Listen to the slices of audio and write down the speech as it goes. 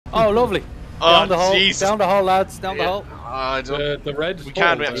Oh, lovely. Oh, Down the hole. Jesus. Down the hole, lads. Down the hole. I don't. The red. We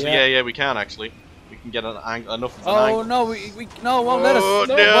can hole, actually. Yeah, we can actually. We can get enough of an Oh angle. no, no, won't let us. Oh,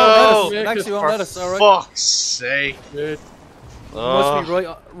 No, no. won't let us. Actually, won't For let us. All right. fuck's sake! Shit. Must be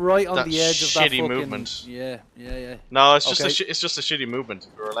right on that the edge of that shitty fucking movement. Yeah. No, it's just Okay. it's just a shitty movement.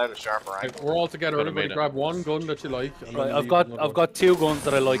 If we were allowed a sharper Right, angle. we're all together. Could've Everybody made it. grab one gun that you like. And Right, then I've leave got another. I've got 2 guns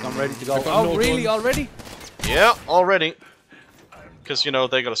that I like. I'm ready to go. I've got Oh, no really? guns. Already? Yeah, already. Because you know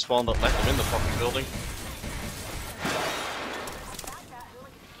they got a spawn that let them in the fucking building.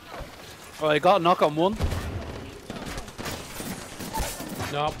 Alright, I got a knock on one.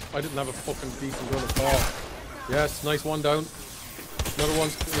 No, I didn't have a fucking decent gun at all. Yes, nice one down. Another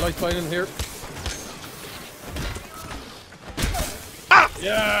one's lifeline in here. Ah!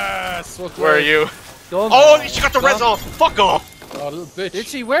 Yes! Where are you? Done. Oh, she got the res off. Fuck off! Oh, little bitch. Did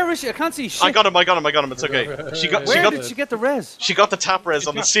she? Where is she? I can't see shit. I got him. It's okay. Where did she get the res? She got the tap res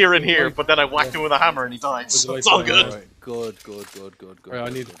on the seer in here, but then I whacked him with a hammer and he died. So it's all good. Alright, good. Right, I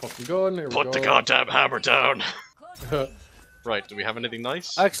need the fucking gun. Here we Put go. the goddamn hammer down. Right, do we have anything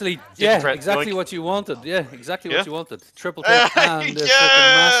nice? Actually, you yeah, press exactly yoink? what you wanted. Yeah, exactly Yeah? what you wanted. Triple tap and Yeah!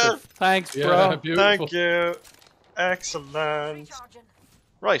 fucking massive. Thanks, Yeah, bro. beautiful. Thank you. Excellent.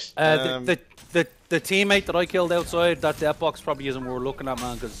 Right. The teammate that I killed outside, that death box probably isn't worth looking at,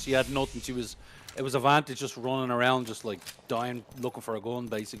 man, because she had nothing. It was a Vantage just running around, just like dying, looking for a gun,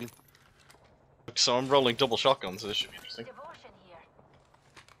 basically. So I'm rolling double shotguns, so this should be interesting.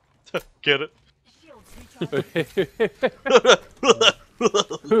 Get it?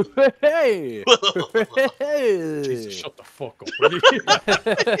 Hey! Jesus, shut the fuck up, will you?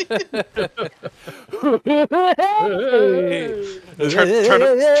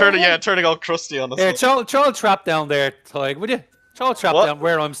 Turning all crusty on us. Here, throw a trap down there, Tig, would you? Throw a trap What? down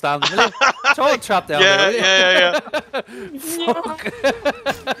where I'm standing, will you? Throw a trap down Yeah, there, yeah. Fuck.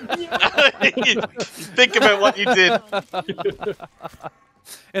 Think about what you did.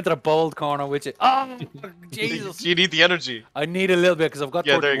 Into the bold corner with you. Oh, Jesus. You need the energy. I need a little bit because I've got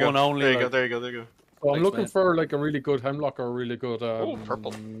Yeah, there you go. 31 only. There you go. like- There you go. There you go. So I'm Thanks, looking man. for like a really good hemlock or a really good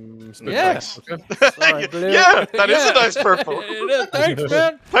purple. Yeah. Spitfire, okay? Sorry, blue. Yeah, that is a Yeah. nice purple. Thanks,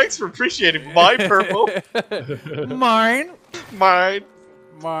 man. Thanks for appreciating my purple. Mine. Mine.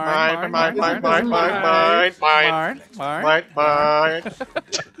 Mine. Mine.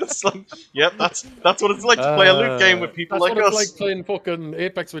 It's like, yep, that's what it's like to play a loot game with people That's like what it's us. like playing fucking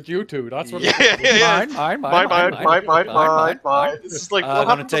Apex with you two. That's what Yeah, it's like. yeah, yeah. Mine. This is like I'm what gonna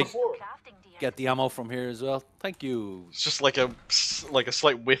happened to the take- floor. Get the ammo from here as well. Thank you. It's just like a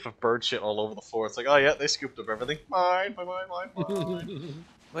slight whiff of bird shit all over the floor. It's like, oh yeah, they scooped up everything. Mine.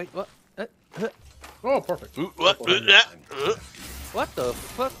 Wait, what? Oh, perfect. What? What the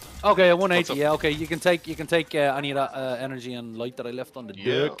fuck? Okay, a 180. up? Yeah, okay. You can take any of that energy and light that I left on the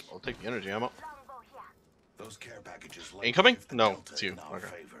Yeah, deck. I'll take the energy ammo. Those care packages Incoming? No, it's you. Okay.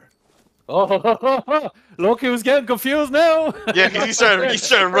 Oh, look, who's getting confused now. Yeah, because he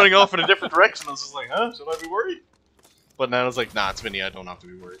started running off in a different direction. I was just like, huh? Should I be worried? But now it's like, nah, it's Vinny. I don't have to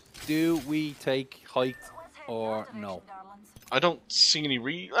be worried. Do we take height or no? I don't see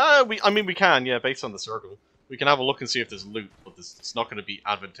any I mean, we can, yeah, based on the circle. We can have a look and see if there's loot, but it's not going to be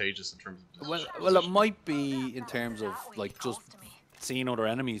advantageous in terms of Well, it might be in terms of like just seeing other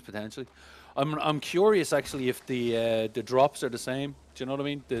enemies potentially. I'm curious actually if the drops are the same. Do you know what I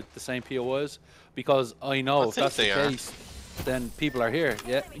mean? The same POIs, because I know I if think that's the they are. case, then people are here.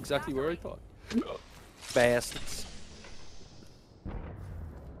 Yeah, exactly where I thought. Bastards.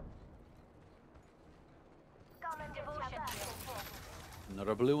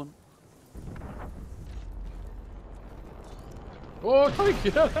 Another blue one. Oh, thank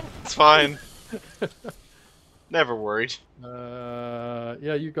you. It's fine. Never worried.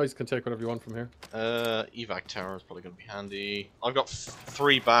 Yeah, you guys can take whatever you want from here. Evac tower is probably going to be handy. I've got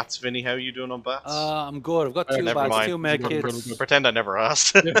 3 bats. Vinny, how are you doing on bats? I'm good. I've got 2 Never bats, mind. 2 med kits. Pretend I never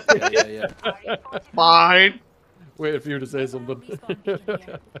asked. Yeah. Fine. Waiting for you to say something.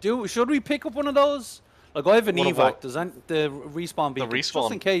 Should we pick up one of those? Like I have an One of evac. what? Does the respawn be just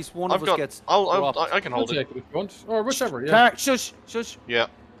respawn? in case one I've of us got. gets I dropped? can I'll hold take it. it if you want. Or whichever, yeah. Shush. Yeah.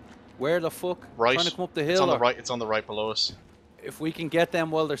 Where the fuck? Right. Trying to come up the hill. It's on the or- right. It's on the right below us. If we can get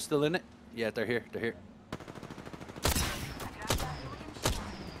them while they're still in it. Yeah, they're here.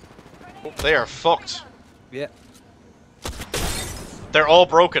 Oh, they are fucked. Yeah. They're all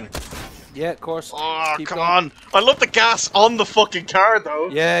broken. Yeah, of course. Oh, Keep come going. on. I love the gas on the fucking car, though.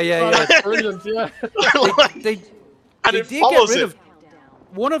 Yeah. That's brilliant, yeah. They And they it did follows get rid it. of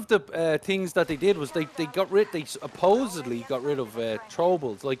one of the things that they did was they supposedly got rid of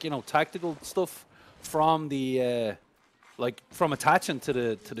throwables, like tactical stuff from the like from attaching to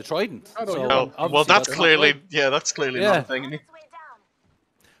the trident. Oh, no, So you're Oh, wrong. obviously well, that's not clearly right. that's clearly Yeah. not a thing.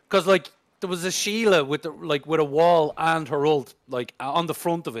 Because like there was a Sheila with the, like with a wall and her ult like on the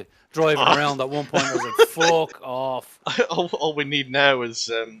front of it driving around at one point. I was like, "Fuck off!" All we need now is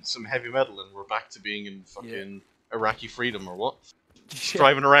some heavy metal, and we're back to being in fucking Iraqi freedom or what? Just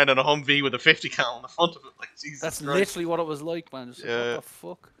driving around in a Humvee with a 50 cal on the front of it, like Jesus That's Christ. literally what it was like, man. Just like, Yeah. what the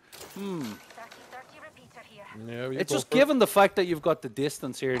fuck? Yeah, you It's go just for it. given the fact that you've got the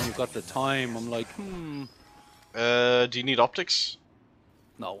distance here and you've got the time. I'm like, Do you need optics?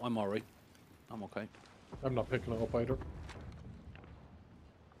 no, I'm alright. I'm okay. I'm not picking it up either.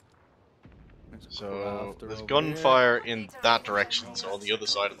 There's a So crafter there's over gunfire in that direction, so on the other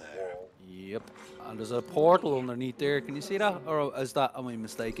side of the wall. here. Yep. And there's a portal underneath there. Can you see that? Or is that, am I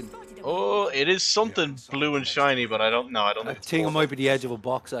mistaken? Oh, it is something blue and shiny, but I don't know. I don't I think it's think it portal. might be the edge of a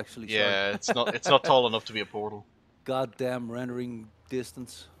box, actually. Sorry. Yeah, it's not. It's not tall enough to be a portal. Goddamn rendering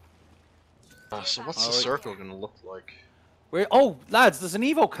distance. So what's the Alright. circle gonna look like? Where? Oh, lads, there's an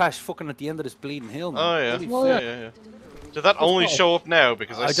Evo cache fucking at the end of this bleeding hill, man. Oh yeah, Holy Oh, yeah, fuck. yeah, yeah. Did that only not- show up now?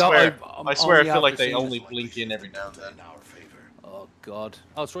 Because I I don't- swear, I'm I swear, only I feel like after they seeing only it. blink in every now and then. In our favor. Oh, God.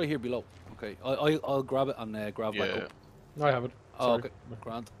 Oh, it's right here below. Okay. I'll grab it and grab back Yeah, up. I have it. Oh, Sorry. okay.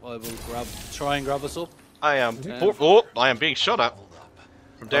 Grant. I will try and grab us up. I am. Yeah. Oh, I am being shot at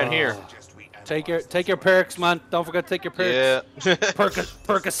from down here. Just we Take your perks, man. Don't forget to take your perks. Yeah.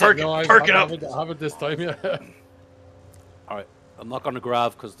 Percocet. No, I Perk it have up. I have it this time, yeah. All right. I'm not going to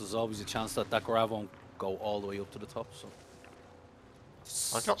grab because there's always a chance that grab won't go all the way up to the top. So.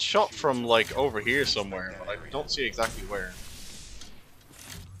 I got shot from like over here somewhere, but I don't see exactly where.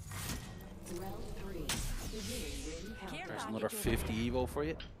 There's another 50 Evo for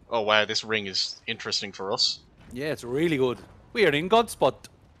you. Oh wow, this ring is interesting for us. Yeah, it's really good. We are in God spot.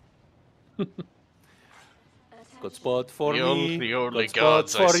 Good spot for me. The only good spot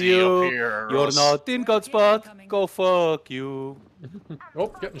gods I for see you. up here are You're us. not in God spot. Go fuck you. Oh,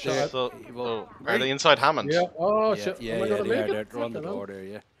 getting shot at. So, Evo. oh, are they inside Hammond? Yeah. Oh, Yeah, shit. yeah, Am I yeah, gonna they make are. it? They're on the Fucking hell. door there,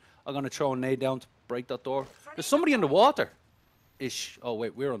 yeah. I'm gonna throw a nade down to break that door. There's somebody in the water. Ish. Oh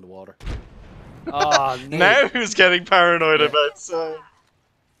wait, we're on the water. Ah, nade. Now who's getting paranoid about sound?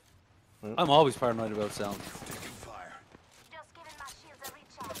 I'm always paranoid about sound. taking fire. Just giving my shields a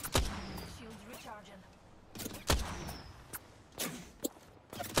recharge. Shields recharging.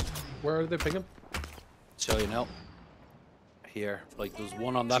 Where are they pinging? Show you now. Here, like there's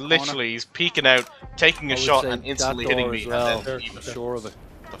one on that corner. Literally, he's peeking out, taking I a would shot, say and that instantly door hitting as me, well. and then I'm even sure of it.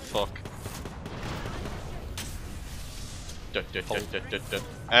 the fuck.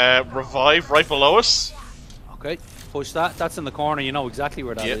 Revive right below us. Okay, push that. That's in the corner. You know exactly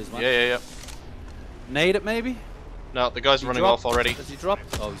where that Yeah, is, yeah, man. yeah. Nade it maybe. No, the guy's He running dropped? off already. Has he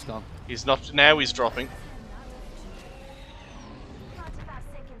dropped? Oh, he's gone. He's not. Now he's dropping. 45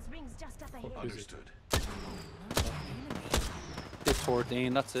 seconds. Rings just up ahead. Understood. Hit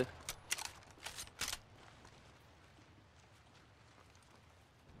 14. That's it.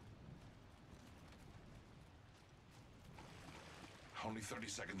 Only 30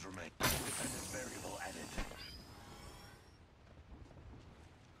 seconds remain. Defendant variable added.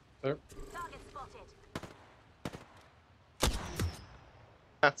 There. Target spotted.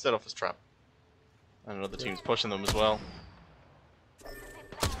 Set off his trap. And another team's pushing them as well. Zip line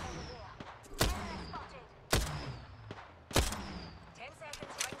over here. Enemy spotted. 10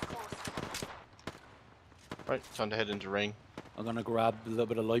 seconds. Rings close. Right, time to head into ring. I'm gonna grab a little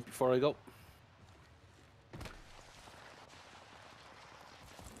bit of light before I go.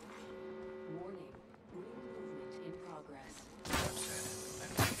 Warning. Movement in progress.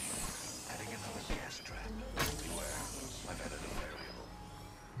 Adding another gas trap. Beware. I've added a variable.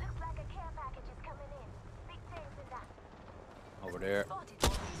 Looks like a care package is coming in. Big things in that. Over there. Spotted.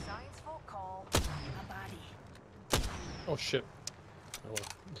 Science folk call. A body. Oh, shit. Oh,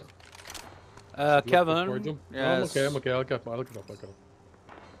 well. Look Kevin. towards them. Oh, Yes. I'm okay, I'm okay. I'll get up.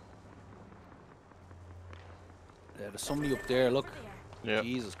 Yeah, there's somebody up there. Look. Yeah.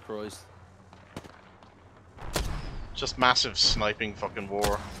 Jesus Christ. Just massive sniping fucking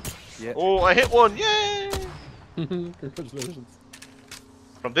war. Yeah. Oh, I hit one! Yay! Congratulations.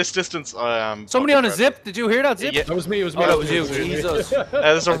 From this distance, I am. Somebody fucking on a zip. Did you hear that zip? Yeah. That was me, it was me. Oh, that it was you. me, it me. Jesus.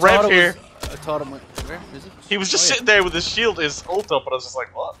 There's a I thought rev it here. was- I thought it went. Where is it? He was just Oh, yeah. sitting there with his shield, his ult up, and I was just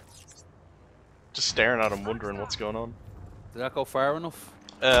like, what? Just staring at him, wondering what's going on. Did that go far enough?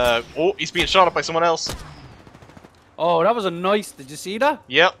 Oh, he's being shot at by someone else. Oh, that was a nice. Did you see that?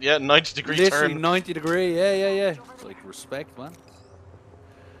 Yeah, 90-degree Literally turn. 90 degree. Yeah. Like respect, man.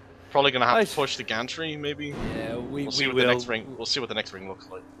 Probably gonna have Right. to push the gantry, maybe. Yeah, We'll see we what will. the next ring. We'll see what the next ring looks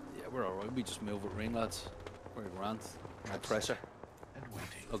like. Yeah, we're alright. We just move with ring, lads. We're grand. Add pressure. And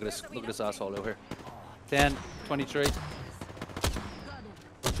waiting. Look at this asshole out here. 10, 23.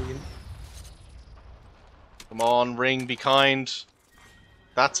 14. Come on, Ring, be kind.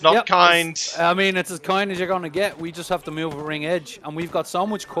 That's not Yep, kind. I mean, it's as kind as you're gonna get. We just have to move a ring edge, and we've got so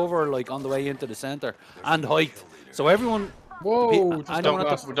much cover, like on the way into the center and height. So everyone, Whoa! Just I don't don't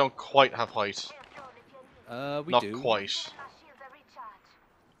have We don't quite have height. we Not do. quite. My shields are recharged.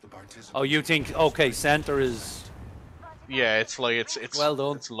 The participants. Oh, you think? Okay, center is Yeah, it's like it's Well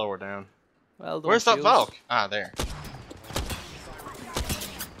done. It's lower down. well done. Where's that Shields. Valk? Ah, there.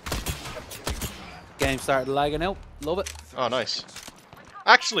 Game started lagging out. Love it. Oh, nice.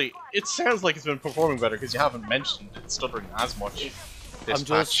 Actually, it sounds like it's been performing better because you haven't mentioned it stuttering as much this I'm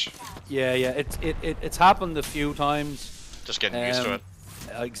patch. just, yeah. It's happened a few times. Just getting used to Um, it.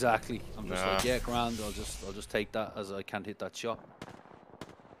 Exactly. I'm just Nah. like, yeah, grand. I'll just take that as I can't hit that shot.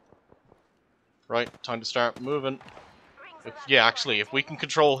 Right, time to start moving. Yeah, actually, if we can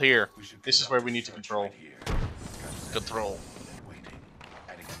control here, We should this is conduct where we the need to search control. right here. Control. And waiting.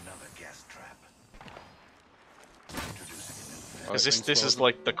 Adding another gas trap. Introducing a new Because Ring's this is frozen.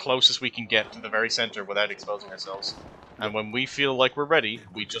 like the closest we can get to the very center without exposing ourselves. And when we feel like we're ready,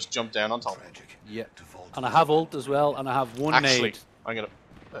 we just jump down on top. tragic. Yeah. To vault And I have ult as well, and I have one Actually, nade. I'm gonna.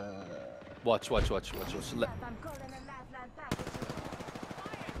 Watch. I'm calling a lifeline package.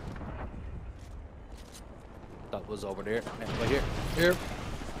 That was over there. Yeah, right here. Here.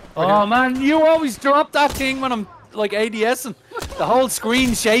 Oh man, you always drop that thing when I'm like ADSing. The whole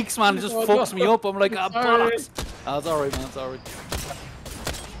screen shakes, man. It just Oh, fucks no. me up. I'm like, ah, Sorry. bollocks. That's alright, man. It's alright.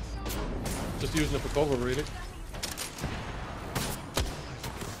 Just using it for cover, really.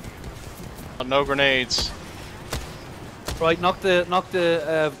 No grenades. Right, knock the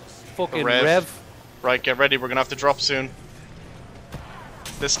fucking Rev. rev. Right, get ready. We're gonna have to drop soon.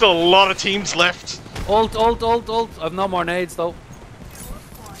 There's still a lot of teams left. Ult. I've no more nades though.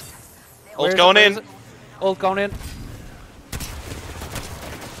 Where Ult is going it? Where in. is it? Ult going in.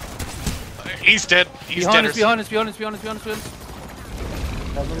 He's dead. He's Behind dead. us, behind us, behind us, behind us, behind us,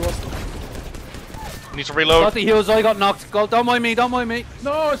 behind us. Need to reload. Got the heals, I got knocked. Go, don't mind me, don't mind me.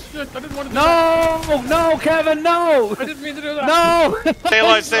 No, shit! I didn't want to do that. No, Kevin, no! I didn't mean to do that. No! Stay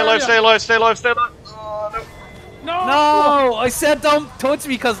alive, stay alive, stay alive, stay alive, stay alive. Oh, no. No! No! I said don't touch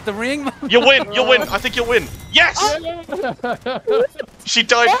me because the ring, man. You win, you win. I think you'll win. Yes! She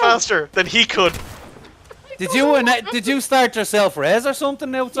died faster than he could. Did you start your self-res or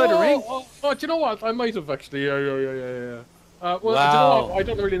something outside the ring? Oh, do you know what? I might have actually. Yeah. Well, do you know Wow. what? I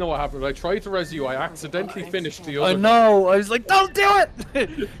don't really know what happened. I tried to res you. I accidentally finished the other. I know. I was like, don't do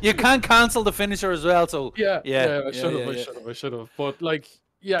it. You can't cancel the finisher as well. So Yeah. I should have. yeah. I should have. But like,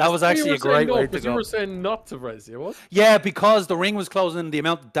 yeah. That was you actually were a great saying no, way to because go. You were saying not to res you, what? Yeah, because the ring was closing and the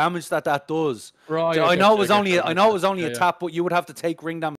amount of damage that does. Right. So I know it was only I a get you. tap, but you would have to take ring damage.